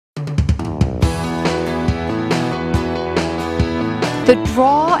The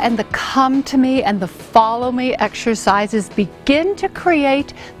draw and the come to me and the follow me exercises begin to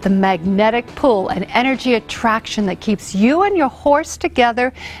create the magnetic pull and energy attraction that keeps you and your horse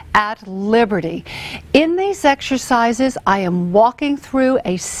together at liberty. In these exercises, I am walking through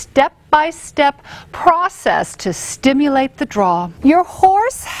a step-by-step process to stimulate the draw. Your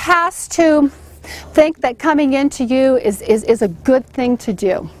horse has to think that coming into you is a good thing to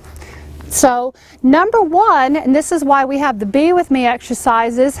do. So number one, and this is why we have the be with me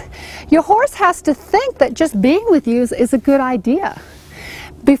exercises, your horse has to think that just being with you is a good idea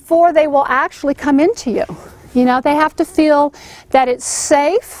before they will actually come into you. You know, they have to feel that it's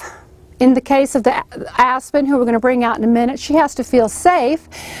safe. In the case of the Aspen, who we're going to bring out in a minute, she has to feel safe.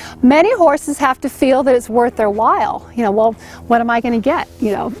 Many horses have to feel that it's worth their while. You know, well, what am I going to get,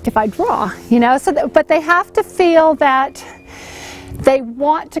 you know, if I draw? You know, so but they have to feel that they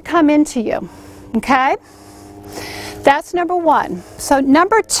want to come into you, okay? That's number one. So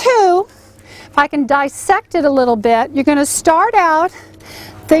number two, if I can dissect it a little bit, you're going to start out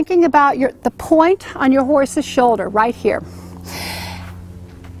thinking about the point on your horse's shoulder, right here.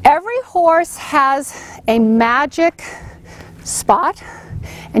 Every horse has a magic spot,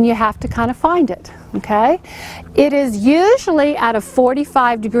 and you have to kind of find it, okay? It is usually at a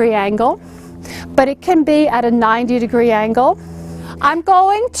 45-degree angle, but it can be at a 90-degree angle. I'm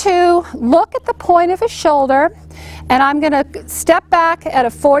going to look at the point of his shoulder, and I'm going to step back at a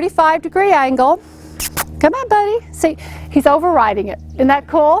 45-degree angle. Come on, buddy. See, he's overriding it. Isn't that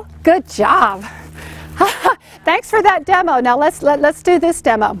cool? Good job. Thanks for that demo. Now let's do this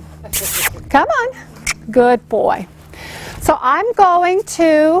demo. Come on. Good boy. So I'm going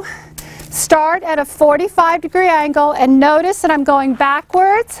to start at a 45-degree angle, and notice that I'm going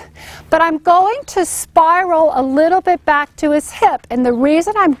backwards, but I'm going to spiral a little bit back to his hip. And the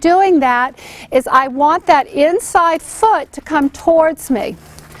reason I'm doing that is I want that inside foot to come towards me.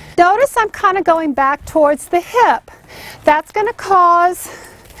 Notice I'm kind of going back towards the hip. That's going to cause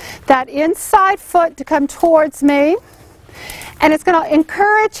that inside foot to come towards me, and it's going to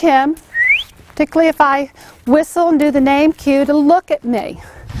encourage him, particularly if I whistle and do the name cue, to look at me.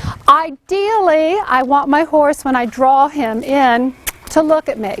 Ideally, I want my horse, when I draw him in, to look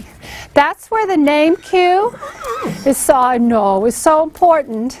at me. That's where the name cue is so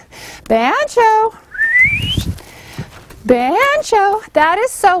important. Banjo, banjo. That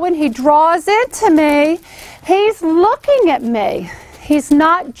is so when he draws into me, he's looking at me. He's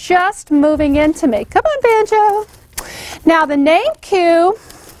not just moving into me. Come on, banjo. Now the name cue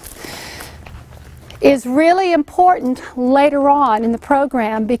is really important later on in the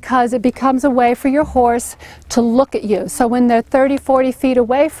program because it becomes a way for your horse to look at you. So when they're 30, 40 feet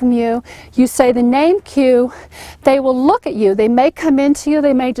away from you, you say the name cue, they will look at you. They may come into you,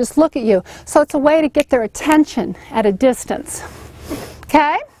 they may just look at you. So it's a way to get their attention at a distance.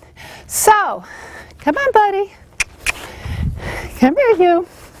 Okay? So, come on, buddy. Come here, you.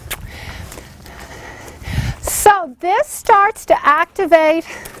 So this starts to activate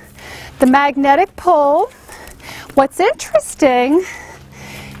the magnetic pull. What's interesting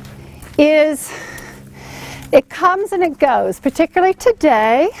is it comes and it goes, particularly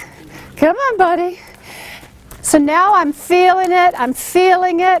today. Come on, buddy. So now I'm feeling it, I'm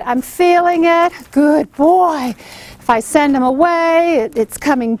feeling it, I'm feeling it. Good boy. If I send him away, it's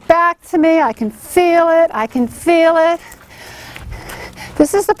coming back to me. I can feel it, I can feel it.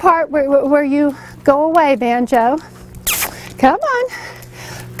 This is the part where you go away, banjo. Come on.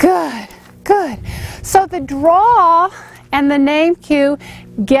 Good, good. So the draw and the name cue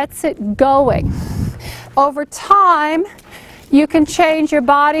gets it going. Over time, you can change your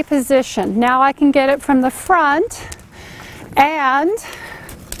body position. Now I can get it from the front, and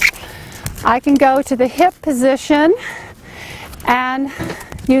I can go to the hip position and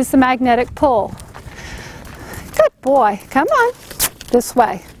use the magnetic pull. Good boy. Come on. This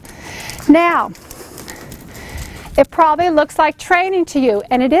way. Now, it probably looks like training to you,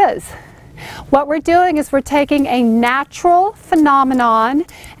 and it is. What we're doing is we're taking a natural phenomenon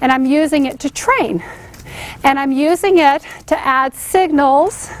and I'm using it to train. And I'm using it to add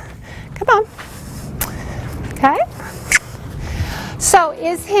signals. Come on. Okay? So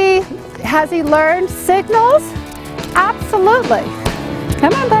has he learned signals? Absolutely.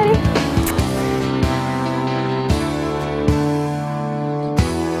 Come on, buddy.